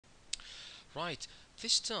Right.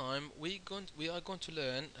 This time we are going to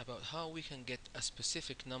learn about how we can get a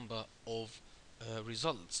specific number of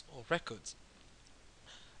results or records.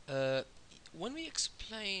 Uh, when we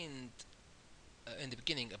explained in the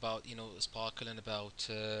beginning about Sparkle and about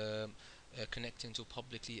connecting to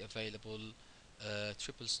publicly available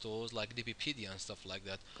triple stores like DBpedia and stuff like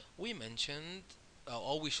that, we mentioned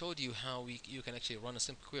or we showed you how you can actually run a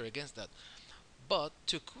simple query against that. But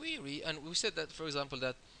to query, and we said that, for example,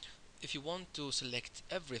 that if you want to select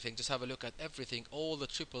everything, just have a look at everything, all the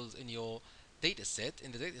triples in your data set.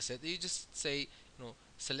 In the data set, you just say,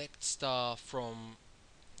 select star from,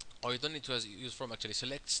 or you don't need to use from actually.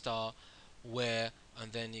 Select star where,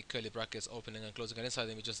 and then you curly brackets opening and closing, and inside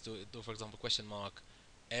them you just do for example question mark,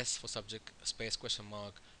 S for subject space question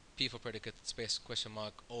mark, P for predicate space question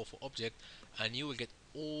mark, O for object, and you will get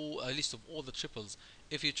a list of all the triples.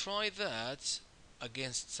 If you try that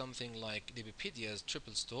against something like DBpedia's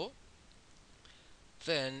triple store,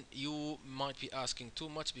 then you might be asking too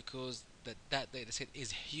much because that data set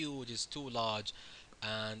is huge, is too large,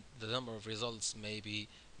 and the number of results may be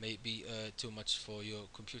too much for your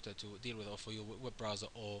computer to deal with, or for your web browser,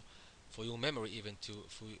 or for your memory even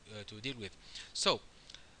to deal with. So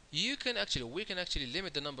we can actually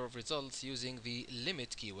limit the number of results using the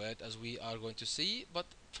limit keyword, as we are going to see. But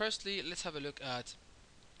firstly, let's have a look at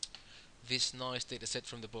this nice data set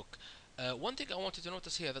from the book. One thing I wanted to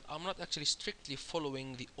notice here, that I'm not actually strictly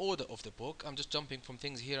following the order of the book. I'm just jumping from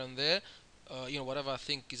things here and there. Whatever I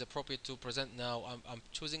think is appropriate to present now, I'm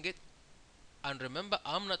choosing it. And remember,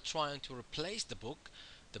 I'm not trying to replace the book.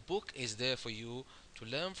 The book is there for you to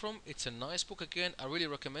learn from. It's a nice book again. I really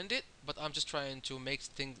recommend it. But I'm just trying to make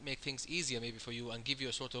things easier maybe for you, and give you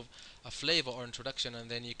a sort of a flavor or introduction,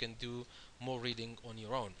 and then you can do more reading on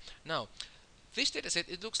your own. Now, this dataset,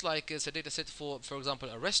 it looks like it's a dataset for example,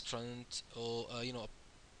 a restaurant, or a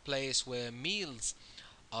place where meals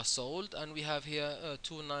are sold, and we have here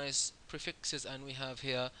two nice prefixes, and we have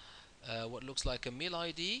here what looks like a meal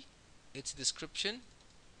ID, its description,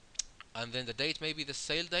 and then the date, maybe the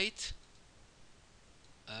sale date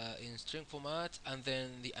in string format, and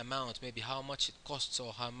then the amount, maybe how much it costs,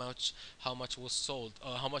 or how much was sold,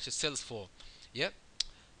 or how much it sells for. Yep.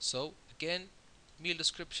 So again, meal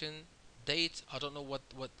description, date. I don't know what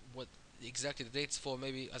exactly the date's for.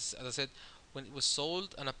 Maybe as I said, when it was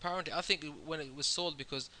sold, and apparently I think when it was sold,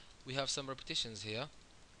 because we have some repetitions here.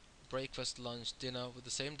 Breakfast, lunch, dinner with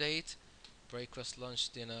the same date. Breakfast, lunch,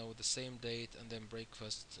 dinner with the same date, and then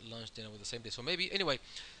breakfast, lunch, dinner with the same date. So maybe anyway,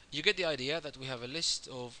 you get the idea that we have a list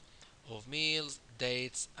of meals,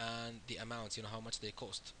 dates, and the amounts. How much they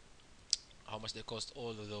cost,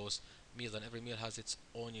 all of those meals, and every meal has its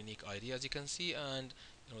own unique ID, as you can see. And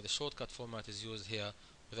the shortcut format is used here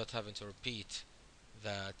without having to repeat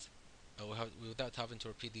that, without having to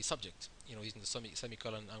repeat the subject, using the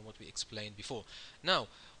semicolon and what we explained before. Now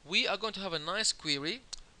we are going to have a nice query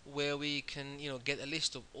where we can get a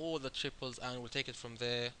list of all the triples, and we'll take it from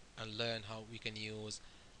there and learn how we can use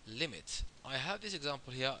limit. I have this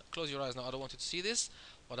example here. Close your eyes now, I don't want you to see this.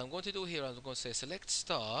 What I'm going to do here, I'm going to say select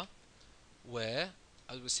star where,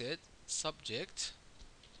 as we said, subject,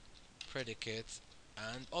 predicate,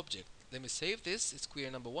 and object. Let me save this. It's query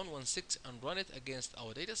number 116, and run it against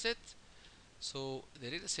our dataset. So the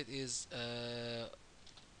dataset is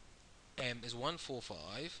M is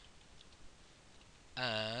 145,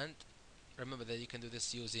 and remember that you can do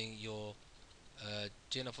this using your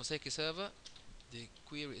Gina Foseki server. The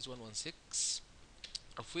query is 116.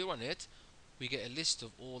 If we run it, we get a list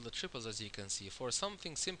of all the triples, as you can see. For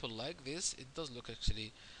something simple like this, it does look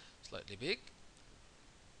actually slightly big.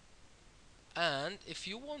 And if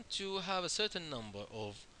you want to have a certain number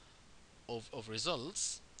of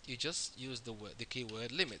results, you just use the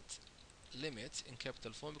keyword limit in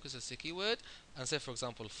capital form, because it's a keyword, and say for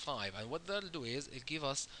example 5, and what that'll do is it give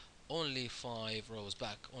us only 5 rows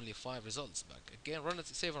back, only 5 results back. Again, run it,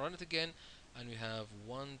 save and run it again, and we have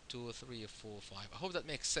 1 2 3 4 5. I hope that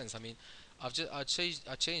makes sense. I mean, I changed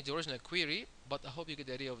the original query, but I hope you get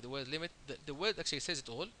the idea of the word limit. The word actually says it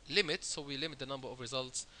all, limit. So we limit the number of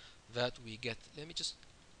results that we get. Let me just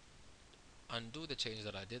undo the change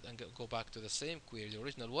that I did and go back to the same query, the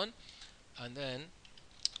original one. And then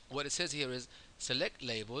what it says here is select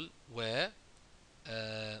label where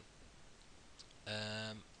uh,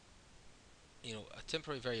 um, a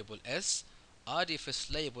temporary variable s,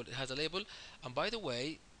 RDFS label, it has a label. And by the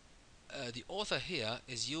way, the author here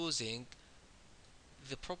is using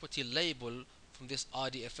the property label from this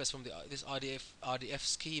RDFS, from this RDF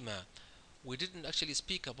schema. We didn't actually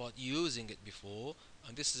speak about using it before,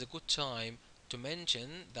 and this is a good time to mention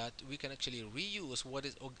that we can actually reuse what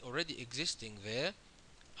is already existing there,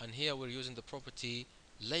 and here we're using the property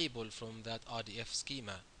label from that RDF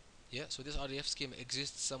schema. Yeah, so this RDF schema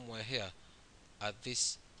exists somewhere here at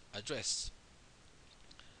this address,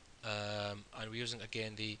 and we're using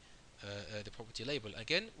again the property label.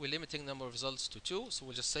 Again, we're limiting number of results to 2, so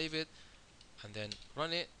we'll just save it and then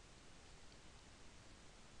run it.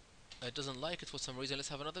 It doesn't like it for some reason. Let's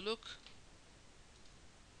have another look.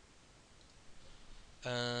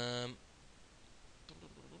 Um,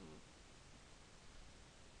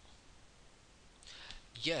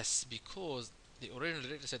 yes, because the original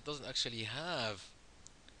dataset doesn't actually have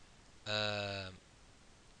um,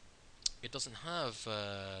 it doesn't have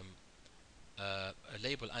a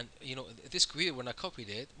label, and this query, when I copied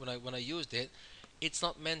it, when I used it, it's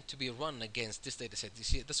not meant to be run against this dataset. You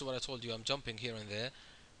see, this is what I told you. I'm jumping here and there.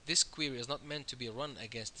 This query is not meant to be run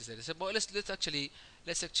against this dataset. But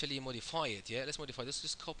let's actually modify it. Yeah, let's modify this.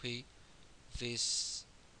 Just copy this,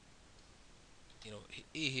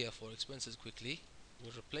 E here for expenses quickly.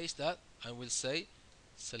 We'll replace that and we'll say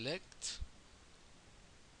select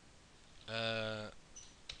uh,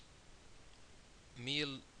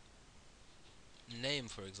 meal name,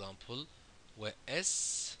 for example, where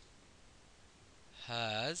S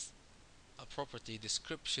has a property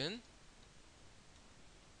description,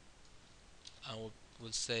 and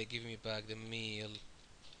we'll say give me back the meal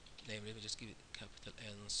name. Let me just give it capital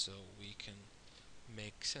N so we can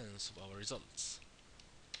make sense of our results.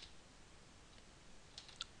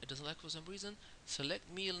 It doesn't like for some reason. Select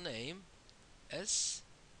meal name. S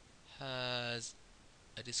has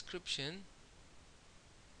a description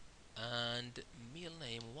and meal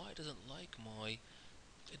name. Why it doesn't like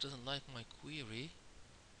my query?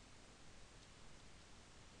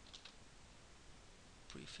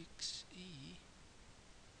 Prefix E.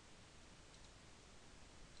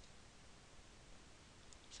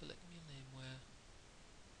 Select meal name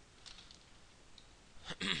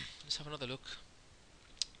where? Let's have another look.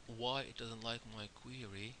 Why it doesn't like my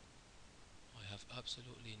query? I have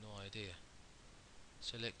absolutely no idea.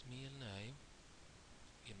 Select meal name.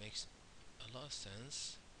 It makes a lot of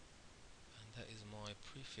sense, and that is my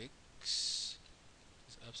prefix.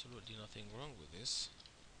 There's absolutely nothing wrong with this.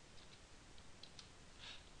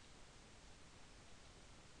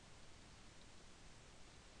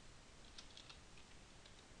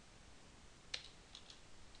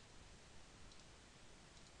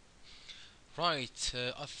 Right,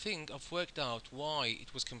 I think I've worked out why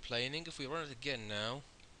it was complaining. If we run it again now,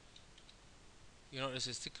 it's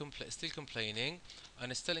still complaining,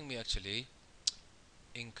 and it's telling me actually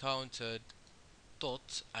encountered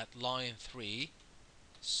dot at line 3.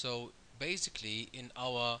 So basically, in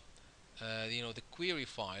our the query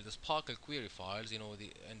file, the SPARQL query files, the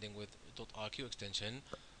ending with .rq extension,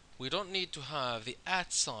 we don't need to have the @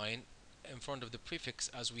 sign in front of the prefix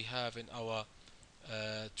as we have in our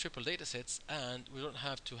triple datasets, and we don't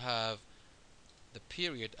have to have the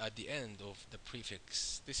period at the end of the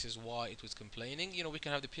prefix. This is why it was complaining. We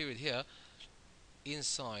can have the period here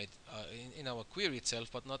inside in our query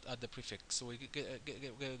itself, but not at the prefix. So we get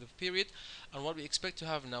the period, and what we expect to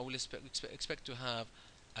have now, we'll expect to have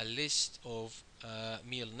a list of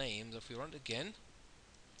meal names. If we run it again,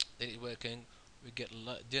 then it's working. We get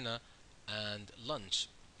dinner and lunch.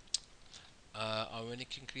 I'm going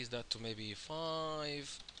to increase that to maybe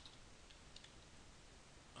 5.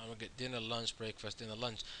 I'm gonna get dinner, lunch, breakfast, dinner,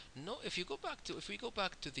 lunch. No, if we go back to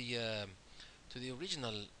the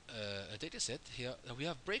original data set here, we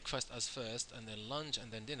have breakfast as first, and then lunch,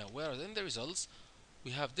 and then dinner. Whereas in the results,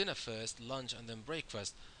 we have dinner first, lunch, and then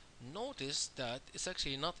breakfast. Notice that it's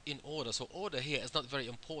actually not in order. So order here is not very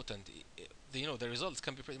important. The results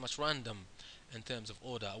can be pretty much random in terms of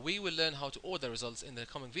order. We will learn how to order results in the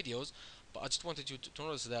coming videos, but I just wanted you to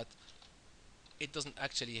notice that it doesn't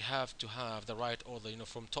actually have to have the right order,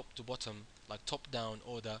 from top to bottom, like top-down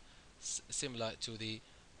order, similar to the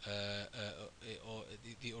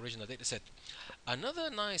original dataset. Another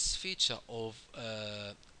nice feature of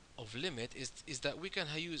limit is that we can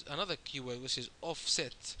use another keyword, which is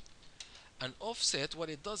offset. And offset, what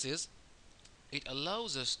it does is it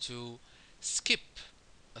allows us to skip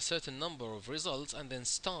a certain number of results and then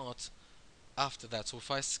start after that. So if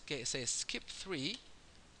I say skip 3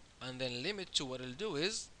 and then limit to, what it'll do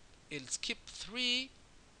is it'll skip 3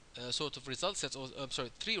 sort of result sets, or I'm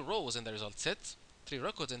sorry, 3 rows in the result set, 3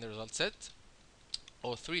 records in the result set,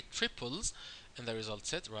 or 3 triples in the result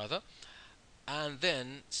set rather, and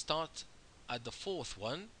then start at the 4th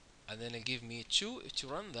one, and then it'll give me 2. If you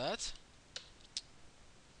run that,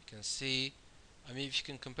 you can see, if you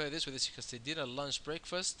can compare this with this, you can see dinner, lunch,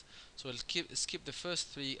 breakfast. So it'll skip the first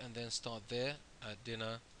 3 and then start there at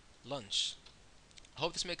dinner, lunch. I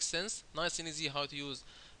hope this makes sense. Nice and easy how to use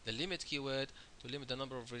the limit keyword to limit the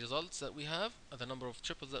number of results that we have, the number of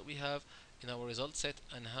triples that we have in our result set,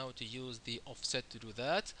 and how to use the offset to do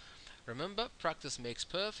that. Remember, practice makes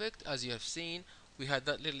perfect. As you have seen, we had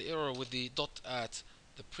that little error with the dot at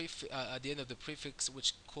at the end of the prefix,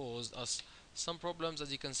 which caused us some problems.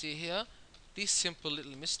 As you can see here, these simple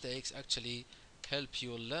little mistakes actually help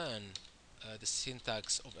you learn the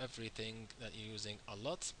syntax of everything that you're using a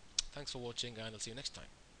lot. Thanks for watching, and I'll see you next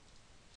time.